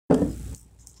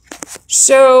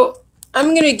So I'm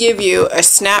going to give you a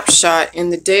snapshot in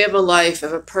the day of a life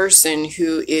of a person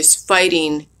who is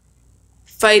fighting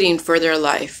for their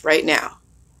life right now.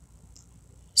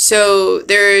 So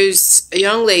there's a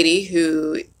young lady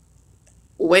who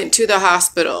went to the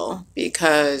hospital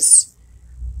because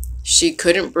she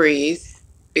couldn't breathe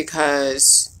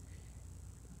because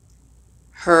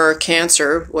her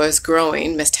cancer was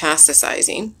growing,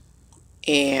 metastasizing,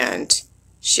 and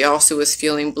she also was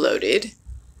feeling bloated.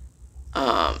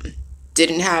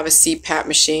 Didn't have a CPAP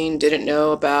machine, didn't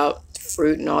know about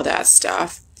fruit and all that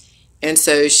stuff. And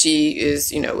so she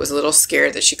was a little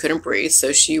scared that she couldn't breathe.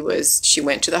 So she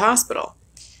went to the hospital.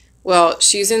 Well,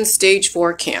 she's in stage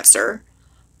 4 cancer.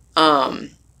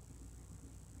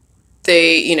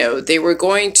 They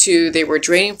were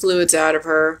draining fluids out of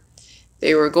her.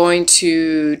 They were going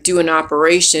to do an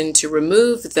operation to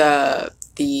remove the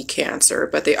cancer,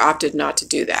 but they opted not to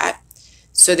do that.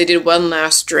 So they did one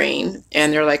last drain,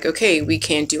 and they're like, okay, we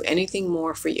can't do anything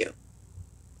more for you.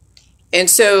 And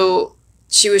so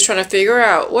she was trying to figure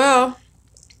out, well,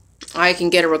 I can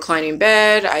get a reclining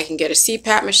bed, I can get a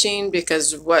CPAP machine,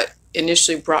 because what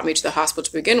initially brought me to the hospital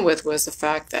to begin with was the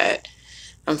fact that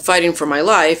I'm fighting for my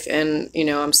life, and,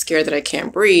 I'm scared that I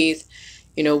can't breathe.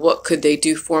 What could they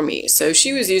do for me? So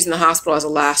she was using the hospital as a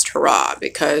last hurrah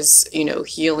because,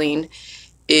 healing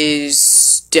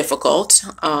is difficult,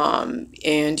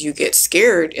 and you get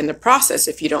scared in the process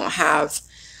if you don't have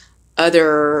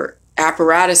other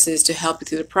apparatuses to help you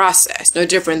through the process. No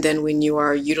different than when you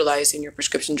are utilizing your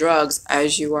prescription drugs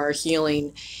as you are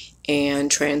healing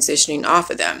and transitioning off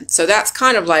of them. So that's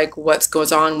kind of like what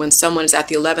goes on when someone is at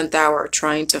the 11th hour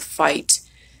trying to fight,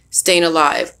 staying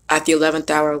alive at the 11th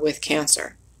hour with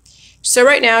cancer. So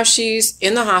right now she's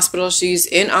in the hospital, she's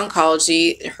in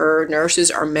oncology. Her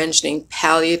nurses are mentioning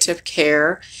palliative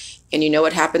care. And you know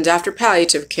what happens after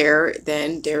palliative care?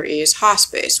 Then there is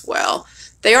hospice. Well,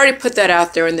 they already put that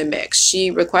out there in the mix. She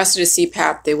requested a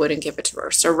CPAP, they wouldn't give it to her.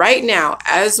 So right now,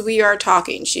 as we are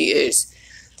talking, she is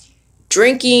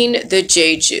drinking the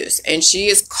jade juice and she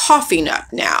is coughing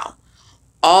up now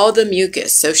all the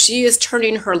mucus. So she is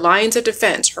turning her lines of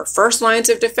defense, her first lines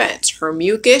of defense, her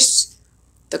mucus,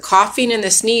 the coughing and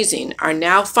the sneezing are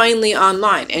now finally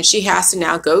online, and she has to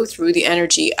now go through the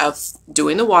energy of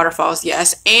doing the waterfalls,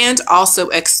 yes, and also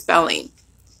expelling.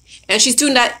 And she's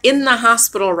doing that in the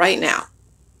hospital right now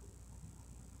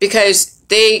because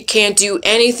they can't do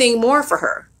anything more for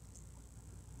her.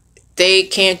 They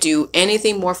can't do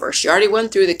anything more for her. She already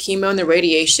went through the chemo and the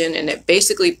radiation, and it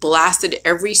basically blasted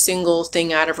every single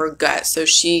thing out of her gut. So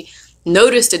she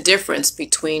noticed a difference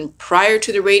between prior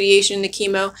to the radiation and the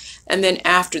chemo and then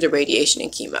after the radiation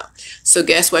and chemo. So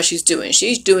guess what she's doing?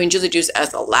 She's doing Juicy Juice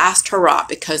as the last hurrah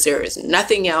because there is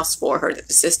nothing else for her that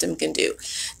the system can do.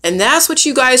 And that's what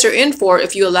you guys are in for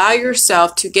if you allow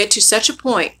yourself to get to such a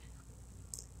point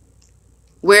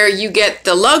where you get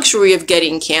the luxury of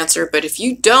getting cancer, but if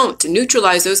you don't, to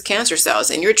neutralize those cancer cells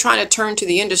and you're trying to turn to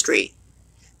the industry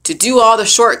to do all the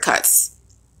shortcuts,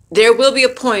 there will be a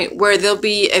point where there'll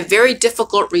be a very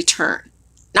difficult return.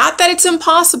 Not that it's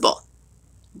impossible,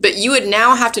 but you would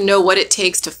now have to know what it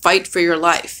takes to fight for your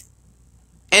life.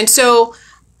 And so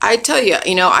I tell you,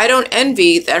 I don't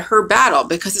envy her battle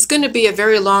because it's going to be a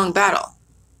very long battle.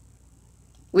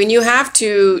 When you have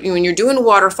to, when you're doing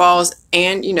waterfalls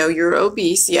and, you're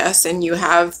obese, yes, and you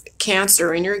have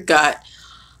cancer in your gut,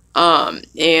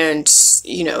 and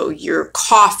you're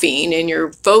coughing and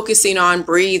you're focusing on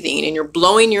breathing and you're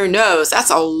blowing your nose, that's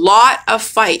a lot of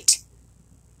fight.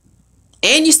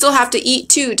 And you still have to eat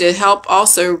too to help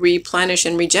also replenish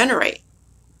and regenerate.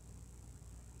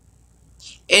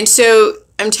 And so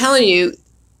I'm telling you,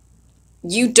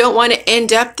 you don't want to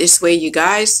end up this way, you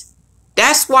guys.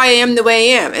 That's why I am the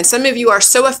way I am. And some of you are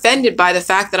so offended by the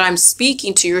fact that I'm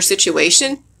speaking to your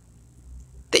situation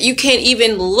that you can't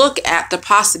even look at the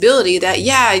possibility that,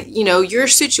 your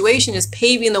situation is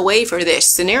paving the way for this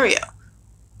scenario.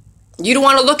 You don't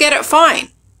want to look at it, fine.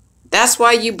 That's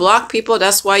why you block people.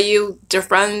 That's why you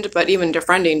defriend, but even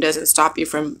defriending doesn't stop you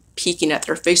from peeking at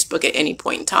their Facebook at any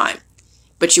point in time.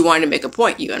 But you wanted to make a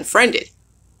point, you unfriended.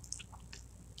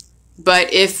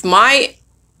 But if my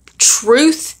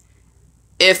truth,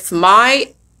 if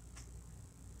my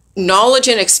knowledge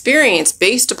and experience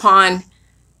based upon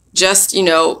just,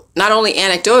 not only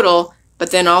anecdotal,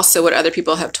 but then also what other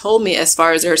people have told me as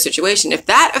far as their situation, if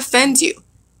that offends you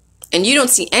and you don't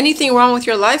see anything wrong with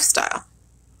your lifestyle,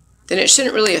 then it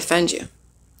shouldn't really offend you.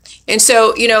 And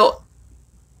so,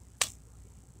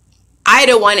 I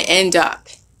don't want to end up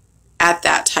at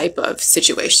that type of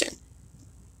situation.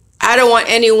 I don't want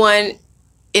anyone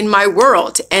in my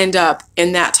world to end up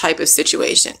in that type of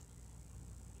situation.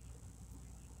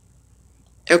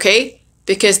 Okay?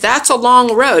 Because that's a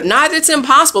long road. Not that it's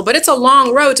impossible, but it's a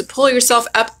long road to pull yourself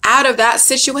up out of that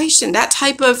situation, that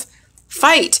type of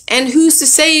fight. And who's to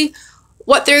say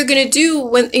what they're going to do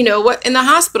when, what in the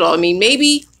hospital? I mean,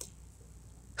 maybe,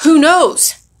 who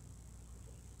knows?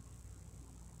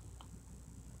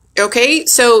 Okay,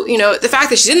 so, the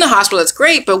fact that she's in the hospital, that's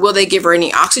great, but will they give her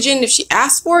any oxygen if she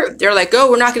asks for it? They're like,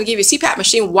 oh, we're not going to give you a CPAP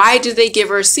machine. Why did they give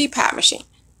her a CPAP machine?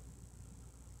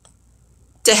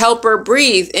 To help her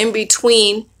breathe in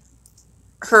between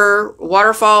her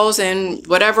waterfalls and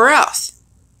whatever else.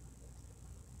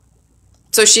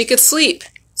 So she could sleep.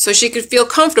 So she could feel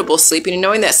comfortable sleeping and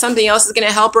knowing that something else is going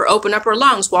to help her open up her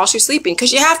lungs while she's sleeping.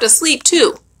 Because you have to sleep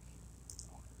too.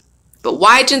 But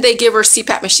why didn't they give her a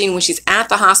CPAP machine when she's at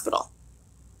the hospital?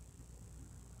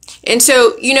 And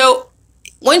so,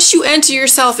 once you enter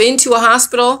yourself into a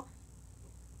hospital,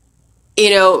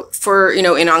 in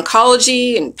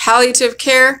oncology and palliative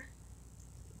care,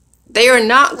 they are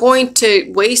not going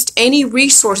to waste any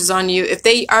resources on you if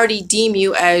they already deem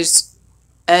you as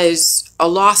a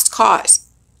lost cause.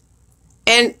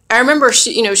 And I remember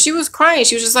she was crying.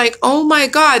 She was just like, oh my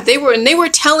God, they were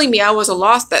telling me I was a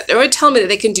lost, that they were telling me that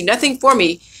they can do nothing for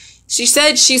me. She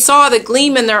said she saw the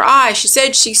gleam in their eyes. She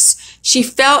said she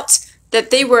felt that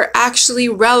they were actually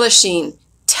relishing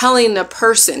telling the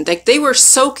person, like they were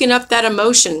soaking up that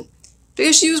emotion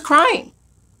because she was crying.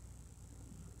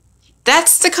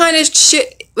 That's the kind of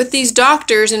shit with these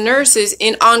doctors and nurses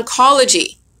in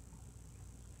oncology.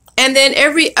 And then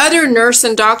every other nurse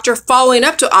and doctor following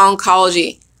up to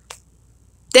oncology.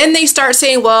 Then they start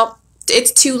saying, well,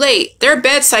 it's too late. Their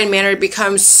bedside manner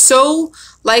becomes so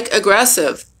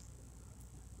aggressive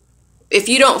if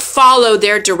you don't follow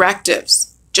their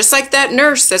directives. Just like that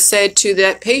nurse that said to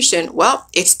that patient, well,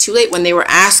 it's too late, when they were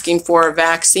asking for a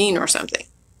vaccine or something.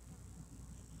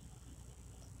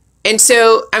 And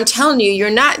so I'm telling you, you're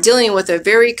not dealing with a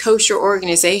very kosher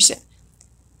organization.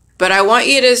 But I want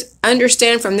you to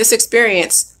understand from this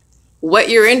experience what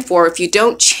you're in for if you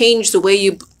don't change the way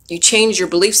you change your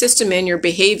belief system and your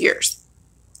behaviors.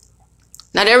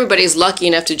 Not everybody's lucky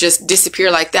enough to just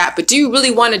disappear like that. But do you really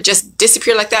want to just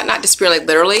disappear like that? Not disappear like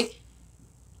literally,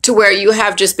 to where you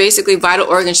have just basically vital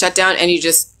organ shutdown and you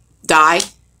just die?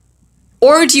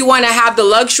 Or do you want to have the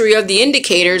luxury of the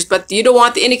indicators, but you don't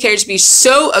want the indicators to be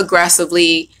so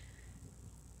aggressively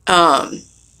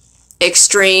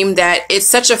extreme that it's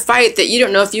such a fight that you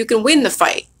don't know if you can win the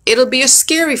fight? It'll be a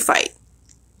scary fight.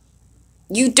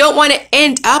 You don't want to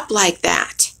end up like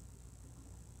that.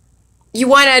 You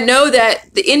want to know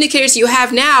that the indicators you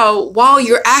have now, while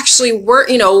you're actually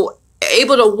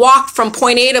able to walk from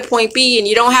point A to point B, and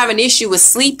you don't have an issue with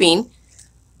sleeping,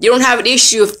 you don't have an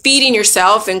issue of feeding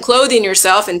yourself and clothing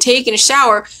yourself and taking a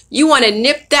shower, you want to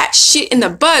nip that shit in the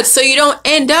bud so you don't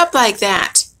end up like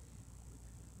that.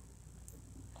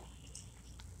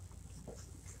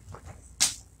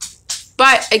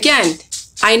 But again,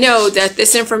 I know that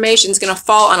this information is going to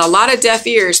fall on a lot of deaf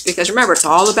ears because remember, it's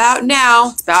all about now.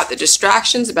 It's about the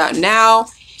distractions, about now,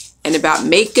 and about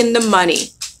making the money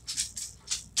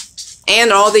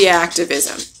and all the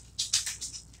activism.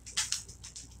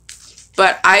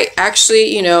 But I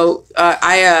actually,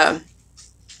 I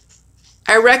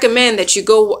recommend that you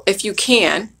go, if you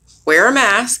can, wear a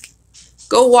mask,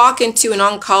 go walk into an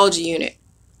oncology unit,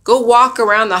 go walk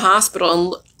around the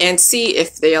hospital and see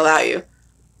if they allow you.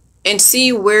 And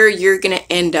see where you're going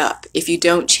to end up if you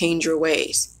don't change your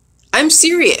ways. I'm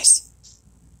serious.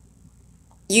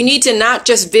 You need to not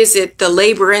just visit the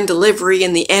labor and delivery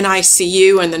and the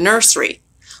NICU and the nursery.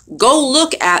 Go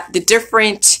look at the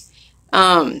different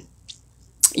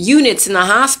units in the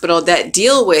hospital that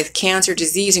deal with cancer,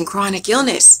 disease, and chronic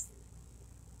illness.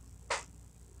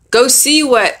 Go see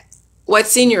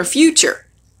what's in your future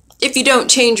if you don't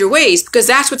change your ways, because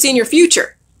that's what's in your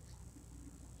future.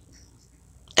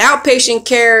 Outpatient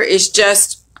care is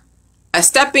just a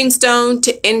stepping stone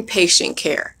to inpatient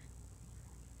care.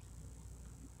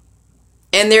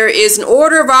 And there is an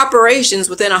order of operations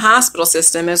within a hospital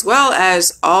system as well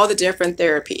as all the different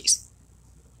therapies.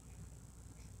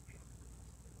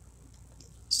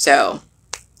 So,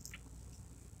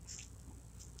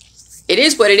 it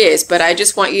is what it is, but I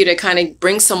just want you to kind of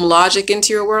bring some logic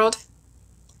into your world.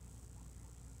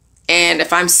 And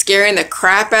if I'm scaring the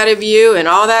crap out of you and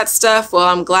all that stuff, well,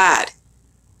 I'm glad.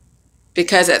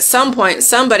 Because at some point,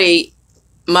 somebody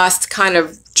must kind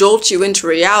of jolt you into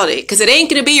reality. Because it ain't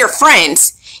going to be your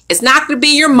friends. It's not going to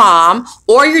be your mom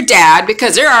or your dad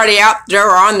because they're already out there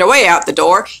or on their way out the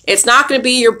door. It's not going to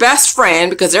be your best friend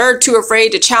because they're too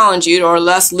afraid to challenge you or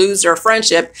less lose their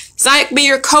friendship. It's not going to be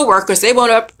your coworkers. They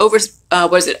won't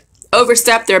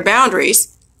overstep their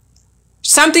boundaries.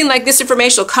 Something like this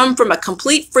information will come from a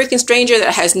complete freaking stranger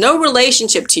that has no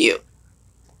relationship to you,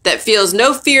 that feels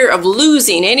no fear of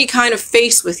losing any kind of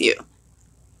face with you.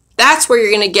 That's where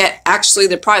you're going to get actually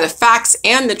probably the facts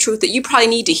and the truth that you probably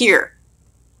need to hear.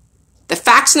 The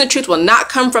facts and the truth will not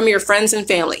come from your friends and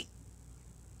family,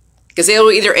 because they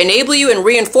will either enable you and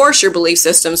reinforce your belief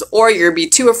systems, or they'll be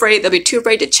too afraid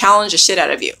to challenge the shit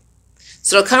out of you.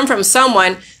 So it'll come from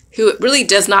someone who really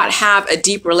does not have a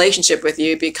deep relationship with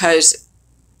you, because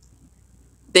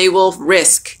they will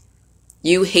risk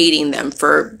you hating them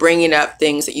for bringing up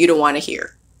things that you don't want to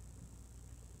hear.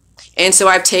 And so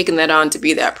I've taken that on to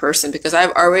be that person, because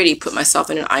I've already put myself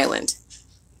in an island.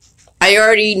 I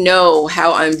already know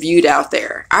how I'm viewed out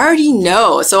there. I already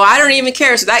know. So I don't even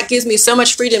care. So that gives me so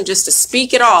much freedom just to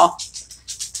speak it all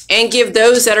and give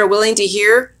those that are willing to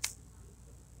hear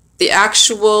the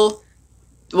actual,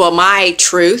 well, my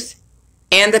truth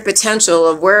and the potential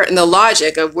of where, and the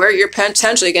logic of where you're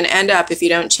potentially going to end up if you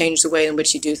don't change the way in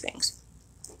which you do things.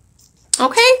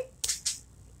 Okay?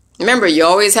 Remember, you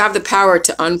always have the power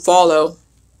to unfollow.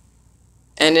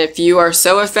 And if you are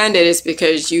so offended, it's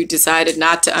because you decided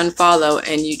not to unfollow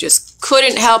and you just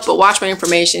couldn't help but watch my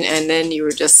information, and then you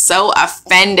were just so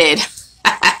offended.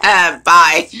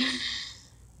 Bye.